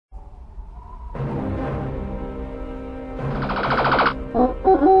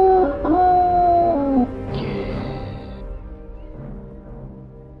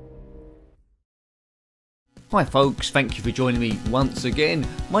Hi folks, thank you for joining me once again.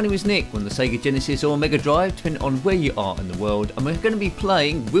 My name is Nick on the Sega Genesis or Mega Drive, depending on where you are in the world, and we're going to be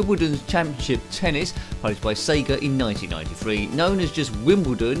playing Wimbledon's Championship Tennis, published by Sega in 1993, known as just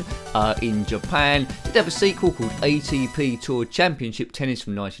Wimbledon in Japan. It did have a sequel called ATP Tour Championship Tennis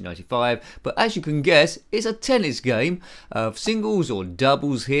from 1995, but as you can guess, it's a tennis game of singles or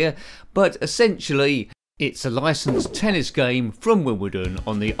doubles here, but essentially it's a licensed tennis game from Wimbledon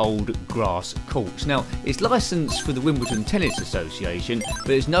on the old grass courts. Now, it's licensed for the Wimbledon Tennis Association, but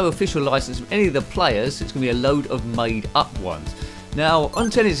there's no official license from any of the players. It's going to be a load of made-up ones. Now,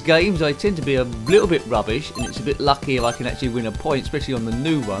 on tennis games, I tend to be a little bit rubbish, and it's a bit lucky if I can actually win a point, especially on the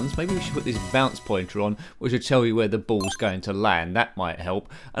new ones. Maybe we should put this bounce pointer on, which will tell you where the ball's going to land. That might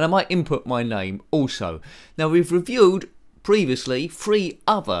help. And I might input my name also. Now, we've reviewed previously 3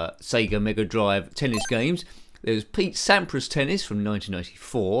 other Sega Mega Drive tennis games. There was Pete Sampras Tennis from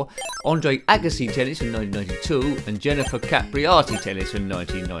 1994, Andre Agassi Tennis from 1992, and Jennifer Capriati Tennis from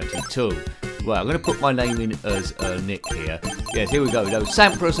 1992. Right, I'm going to put my name in as Nick here. Yes, here we go. Now,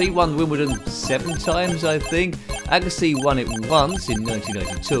 Sampras, he won Wimbledon 7 times, I think. Agassi won it once in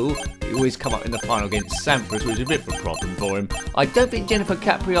 1992. He always come up in the final against Sampras, which is a bit of a problem for him. I don't think Jennifer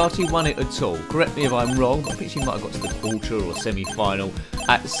Capriati won it at all. Correct me if I'm wrong, but I think she might have got to the quarter or semi-final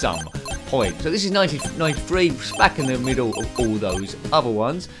at some point. So this is 1993, back in the middle of all those other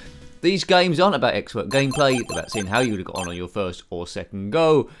ones. These games aren't about expert gameplay, they're about seeing how you would have got on your first or second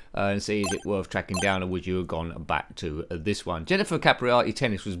go and see is it worth tracking down or would you have gone back to this one. Jennifer Capriati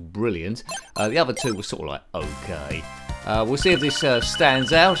Tennis was brilliant, the other 2 were sort of like okay. We'll see if this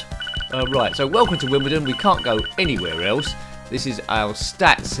stands out. Right, so welcome to Wimbledon, we can't go anywhere else. This is our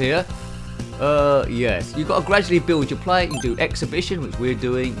stats here. Yes, you've got to gradually build your play. You do exhibition, which we're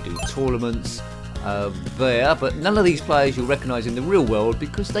doing, you do tournaments. There, but none of these players you'll recognise in the real world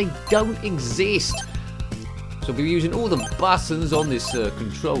because they don't exist. So we'll be using all the buttons on this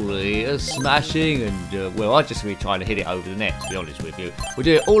controller here, smashing and, well, I'd just be trying to hit it over the net, to be honest with you. We'll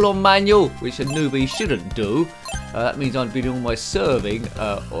do it all on manual, which a newbie shouldn't do. That means I'd be doing my serving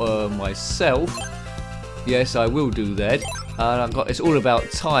myself. Yes, I will do that. It's all about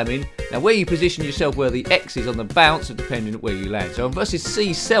timing. Now, where you position yourself, where the X is on the bounce, depending on where you land. So I'm versus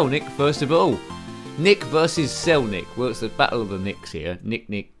C. Selnick, first of all. Nick versus Selnick. Well, it's the battle of the Nicks here.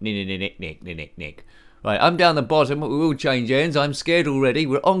 Nick. Right, I'm down the bottom, but we will change ends. I'm scared already.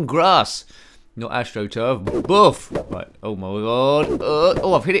 We're on grass, not AstroTurf. Boof! Right, oh my god.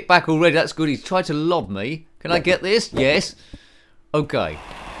 Oh, I've hit it back already. That's good. He's tried to lob me. Can I get this? Yes. Okay.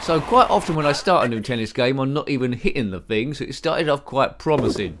 So quite often when I start a new tennis game, I'm not even hitting the thing, so it started off quite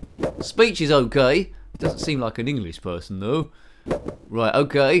promising. Speech is okay. Doesn't seem like an English person though. Right,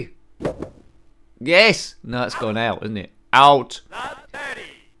 okay. Yes! No, it's gone out, isn't it? Out!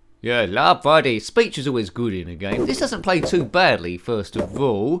 Yeah, love buddy. Speech is always good in a game. This doesn't play too badly, first of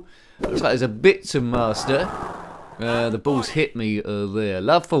all. Looks like there's a bit to master. The ball's hit me there.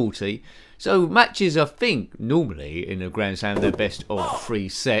 Love 40. So matches, I think, normally in a Grand Slam, they're best of 3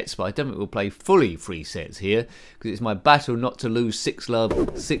 sets, but I don't think we'll play fully 3 sets here, because it's my battle not to lose 6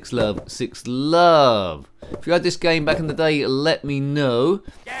 love, 6 love, 6 love. If you had this game back in the day, let me know.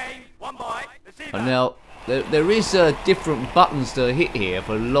 And now, there is different buttons to hit here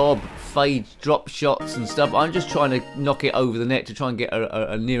for lob, fade, drop shots and stuff. I'm just trying to knock it over the net to try and get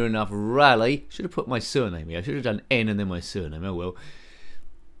a near enough rally. Should have put my surname here. I should have done N and then my surname. Oh well.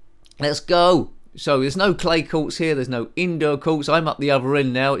 Let's go. So there's no clay courts here. There's no indoor courts. I'm up the other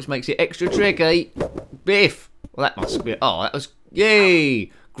end now, which makes it extra tricky. Biff. Well, that must be. Oh, that was.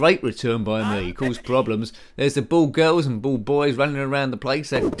 Yay! Great return by me. Caused problems. There's the ball girls and ball boys running around the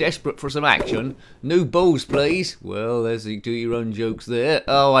place. They're desperate for some action. New balls, please. Well, there's the do your own jokes there.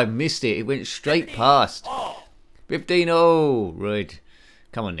 Oh, I missed it. It went straight past. 15-0. Right.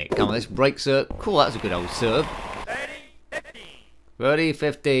 Come on, Nick. Come on, let's break serve. Cool, that was a good old serve.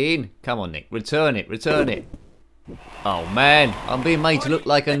 30-15. Come on, Nick. Return it. Return it. Oh, man. I'm being made to look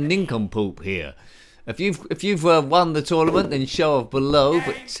like a nincompoop here. If you've won the tournament, then show off below.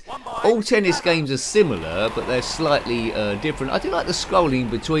 But all tennis games are similar, but they're slightly different. I do like the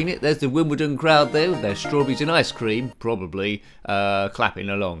scrolling between it. There's the Wimbledon crowd there with their strawberries and ice cream, probably clapping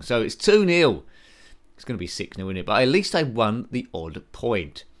along. So it's 2-0. It's going to be 6-0, isn't it? But at least I won the odd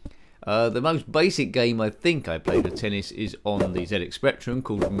point. The most basic game I think I played of tennis is on the ZX Spectrum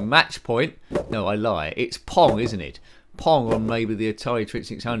called Match Point. No, I lie. It's Pong, isn't it? Pong on maybe the Atari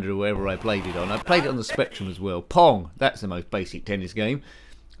 2600 or wherever I played it on. I played it on the Spectrum as well. Pong, that's the most basic tennis game.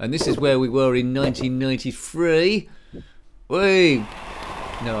 And this is where we were in 1993. Whee!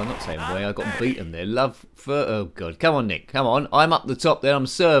 No, I'm not saying way. I got beaten there. Love for... Oh, God. Come on, Nick. Come on. I'm up the top there. I'm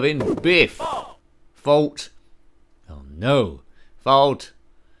serving. Biff. Fault. Oh no. Fault.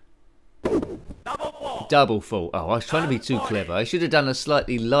 Double fault. Oh, I was trying to be too clever. I should have done a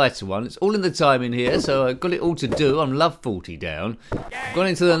slightly lighter one. It's all in the timing here, so I got it all to do. I'm love 40 down. Gone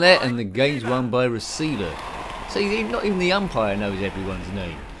into the net, and the game's won by receiver. See, not even the umpire knows everyone's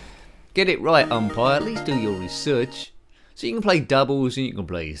name. Get it right, umpire. At least do your research. So you can play doubles and you can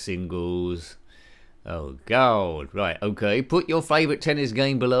play singles. Oh, God. Right, okay. Put your favourite tennis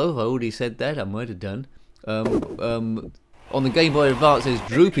game below. I already said that. I might have done. On the Game Boy Advance there's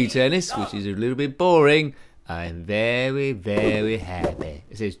Droopy Tennis, which is a little bit boring. I'm very, very happy.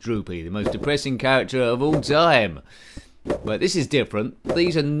 It says Droopy, the most depressing character of all time. But this is different.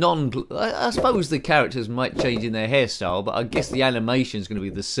 These are I suppose the characters might change in their hairstyle, but I guess the animation's going to be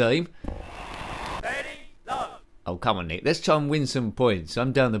the same. Oh, come on, Nick. Let's try and win some points.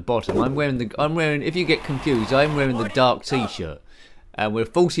 I'm down the bottom. I'm wearing, if you get confused, I'm wearing the dark t-shirt. And we're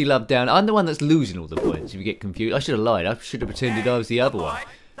 40 love down. I'm the one that's losing all the points, if you get confused. I should have lied. I should have pretended I was the other one.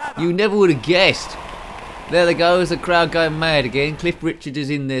 You never would have guessed. There they go. Is the crowd going mad again? Cliff Richard is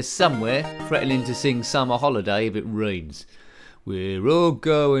in there somewhere, threatening to sing Summer Holiday if it rains. We're all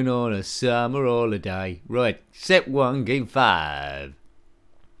going on a summer holiday. Right, set 1, game 5.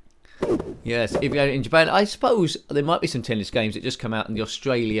 Yes, if you're in Japan, I suppose there might be some tennis games that just come out in the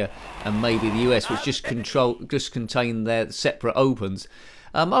Australia and maybe the US, which just contain their separate opens.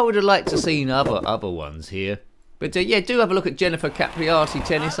 I would have liked to see other ones here, but yeah, do have a look at Jennifer Capriati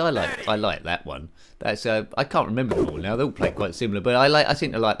tennis. I like that one. That's I can't remember them all now. They all play quite similar, but I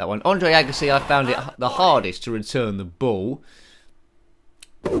seem to like that one. Andre Agassi, I found it the hardest to return the ball.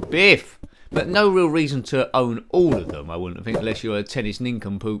 Biff. But no real reason to own all of them, I wouldn't think, unless you're a tennis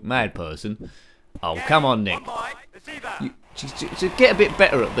nincompoop mad person. Oh, come on, Nick. To get a bit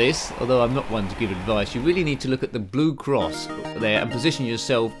better at this, although I'm not one to give advice, you really need to look at the blue cross there and position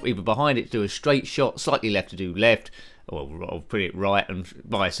yourself either behind it to do a straight shot, slightly left to do left, or put it right and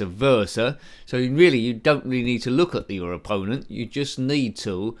vice versa. So you don't really need to look at your opponent, you just need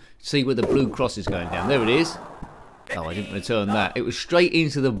to see where the blue cross is going down. There it is. Oh, I didn't return that. It was straight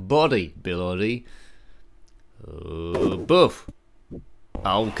into the body, Bill Oddie. Boof.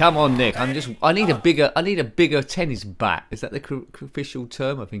 Oh, come on, Nick. I need a bigger tennis bat. Is that the official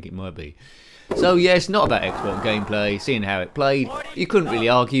term? I think it might be. So yeah, it's not about expert gameplay, seeing how it played. You couldn't really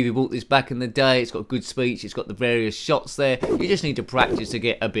argue if you bought this back in the day. It's got good speech, it's got the various shots there. You just need to practice to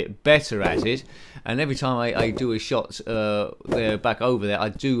get a bit better at it. And every time I do a shot there back over there, I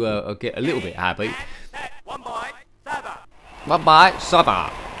do get a little bit happy. Bye-bye,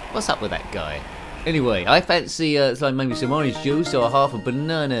 Saba. What's up with that guy? Anyway, I fancy maybe some orange juice or half a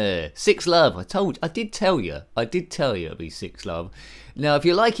banana. 6 love. I did tell you it'd be 6 love. Now, if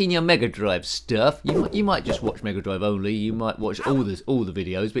you're liking your Mega Drive stuff, you might just watch Mega Drive only. You might watch all the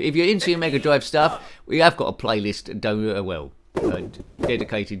videos. But if you're into your Mega Drive stuff, we have got a playlist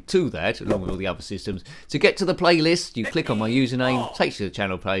dedicated to that, along with all the other systems. To get to the playlist, you click on my username, takes you to the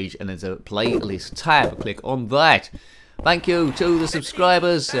channel page, and there's a playlist tab. Click on that. Thank you to the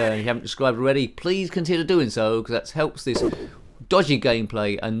subscribers. If you haven't subscribed already, please consider doing so, because that helps this dodgy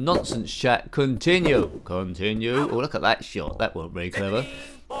gameplay and nonsense chat continue. Oh, look at that shot. That wasn't very clever.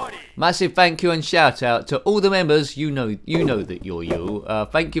 Massive thank you and shout out to all the members. You know that you're you.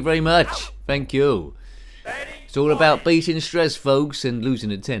 Thank you very much. Thank you. It's all about beating stress, folks, and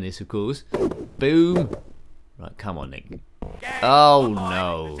losing at tennis, of course. Boom. Right, come on, Nick. Oh,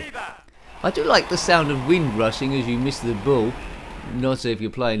 no. I do like the sound of wind rushing as you miss the ball. Not if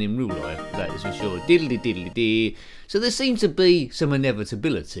you're playing in real life, that is for sure. Diddly diddly dee. So there seems to be some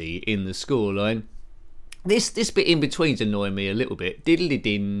inevitability in the scoreline. This bit in between's annoying me a little bit. Diddly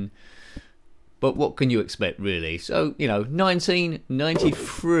din. But what can you expect, really? So,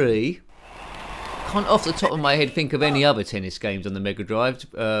 1993. Can't off the top of my head think of any other tennis games on the Mega Drive,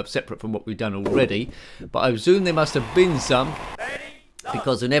 separate from what we've done already. But I presume there must have been some,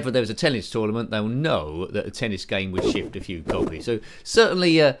 because whenever there was a tennis tournament, they'll know that a tennis game would shift a few copies. So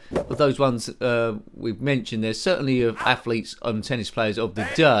certainly of those ones we've mentioned, there's certainly athletes and tennis players of the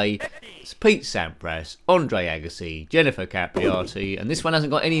day. It's Pete Sampras, Andre Agassi, Jennifer Capriati, and this one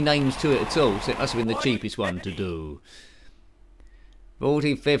hasn't got any names to it at all, so it must have been the cheapest one to do.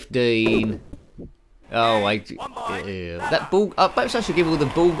 40-15. Oh, that ball. Perhaps I should give all the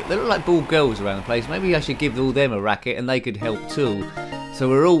ball. They look like ball girls around the place. Maybe I should give all them a racket, and they could help too. So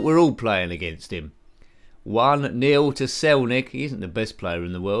we're all playing against him. 1-0 to Selnick. He isn't the best player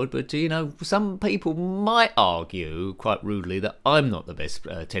in the world, but some people might argue quite rudely that I'm not the best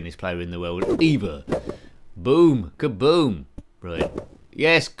tennis player in the world either. Boom, kaboom. Right.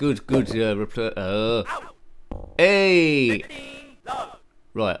 Yes, good. Hey.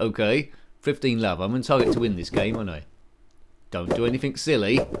 Right. Okay. 15 love. I'm on target to win this game, aren't I? Don't do anything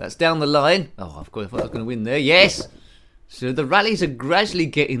silly. That's down the line. Oh, of course, I thought I was going to win there. Yes! So the rallies are gradually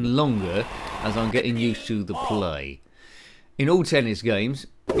getting longer as I'm getting used to the play. In all tennis games,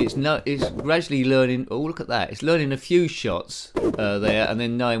 it's gradually learning. Oh, look at that! It's learning a few shots there, and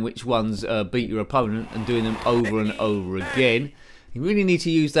then knowing which ones beat your opponent and doing them over and over again. You really need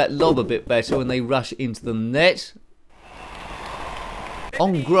to use that lob a bit better when they rush into the net.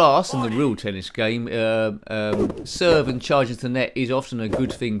 On grass, in the real tennis game, serve and charge into the net is often a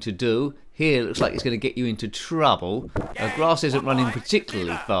good thing to do. Here, it looks like it's going to get you into trouble. Grass isn't running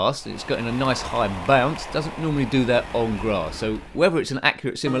particularly fast. It's getting a nice high bounce. Doesn't normally do that on grass. So whether it's an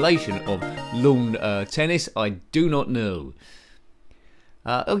accurate simulation of lawn tennis, I do not know.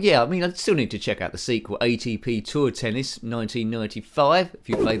 Oh yeah, I mean, I still need to check out the sequel, ATP Tour Tennis 1995. If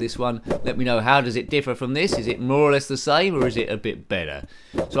you play this one, let me know, how does it differ from this? Is it more or less the same, or is it a bit better?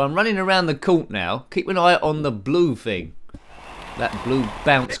 So I'm running around the court now. Keep an eye on the blue thing. That blue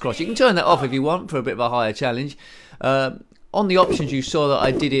bounce cross. You can turn that off if you want for a bit of a higher challenge. On the options you saw that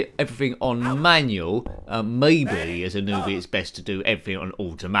I did everything on manual. Maybe as a newbie it's best to do everything on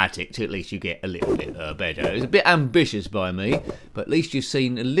automatic to at least you get a little bit better. It was a bit ambitious by me, but at least you've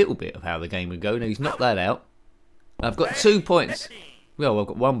seen a little bit of how the game would go. Now he's knocked that out. I've got 2 points. Well, I've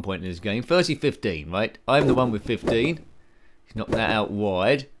got 1 point in this game. 30-15, right? I'm the one with 15. He's knocked that out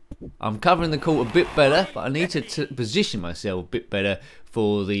wide. I'm covering the court a bit better, but I need to position myself a bit better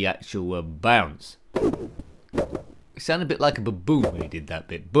for the actual bounce. It sounded a bit like a baboon when he did that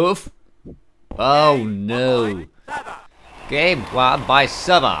bit. Boof! Oh no! Game won by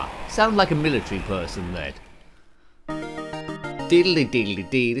Sava. Sounds like a military person there. Diddly diddly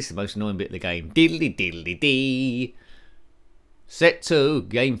dee. This is the most annoying bit of the game. Diddly diddly dee. Set 2,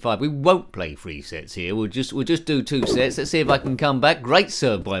 game 5. We won't play 3 sets here. We'll just do 2 sets. Let's see if I can come back. Great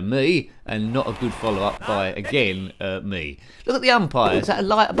serve by me, and not a good follow up by again me. Look at the umpire. Is that a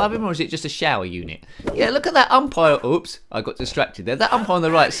light above him, or is it just a shower unit? Yeah, look at that umpire. Oops, I got distracted there. That umpire on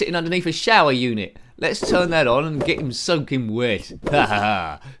the right sitting underneath a shower unit. Let's turn that on and get him soaking wet. Ha ha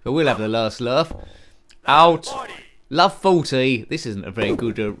ha. But we'll have the last laugh. Out. Love 40. This isn't a very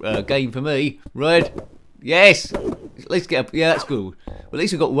good game for me. Red. Yes. Let's get up. Yeah, that's good. Well, at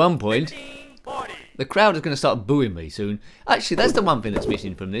least we've got 1 point. The crowd is going to start booing me soon. Actually, that's the one thing that's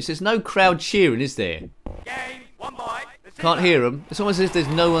missing from this. There's no crowd cheering, is there? Can't hear them. It's almost as if there's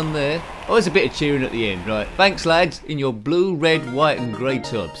no one there. Oh, there's a bit of cheering at the end. Right. Thanks, lads, in your blue, red, white and grey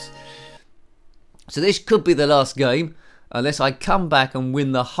tubs. So this could be the last game, unless I come back and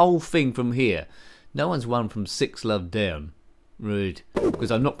win the whole thing from here. No one's won from 6 love down. Rude.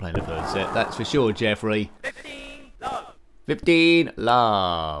 Because I'm not playing a 3rd set, that's for sure, Jeffrey. 15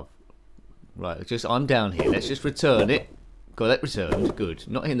 love. Right, I'm down here. Let's just return it. Got that returned. Good.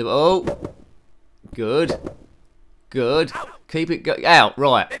 Not hitting the. Oh. Good. Good. Keep it out.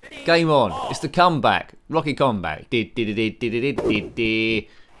 Right. Game on. It's the comeback. Rocky comeback.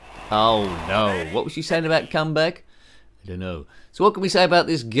 Oh no. What was you saying about comeback? I don't know. So what can we say about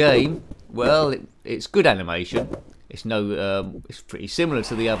this game? Well, it's good animation. It's it's pretty similar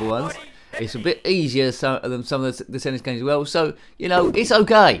to the other ones. It's a bit easier than some of the tennis games as well. So, you know, it's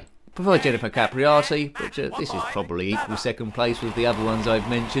okay. Prefer Jennifer Capriati, but this is probably equal 2nd place with the other ones I've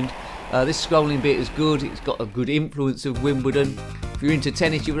mentioned. This scrolling bit is good. It's got a good influence of Wimbledon. If you're into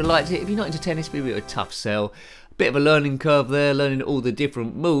tennis, you would have liked it. If you're not into tennis, it'll be a bit of a tough sell. Bit of a learning curve there, learning all the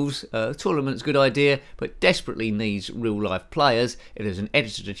different moves. Tournament's a good idea, but desperately needs real-life players. If there's an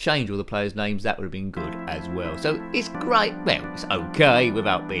editor to change all the players' names, that would have been good as well. So it's great. Well, it's okay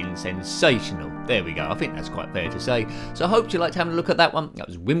without being sensational. There we go. I think that's quite fair to say. So I hope you liked having a look at that one. That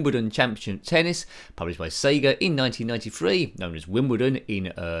was Wimbledon Championship Tennis, published by Sega in 1993, known as Wimbledon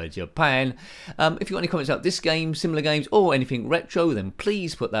in Japan. If you've got any comments about this game, similar games, or anything retro, then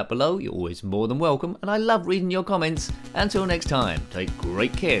please put that below. You're always more than welcome, and I love reading your comments. Until next time, take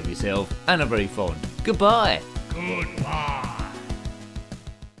great care of yourself and are very fond. Goodbye. Goodbye.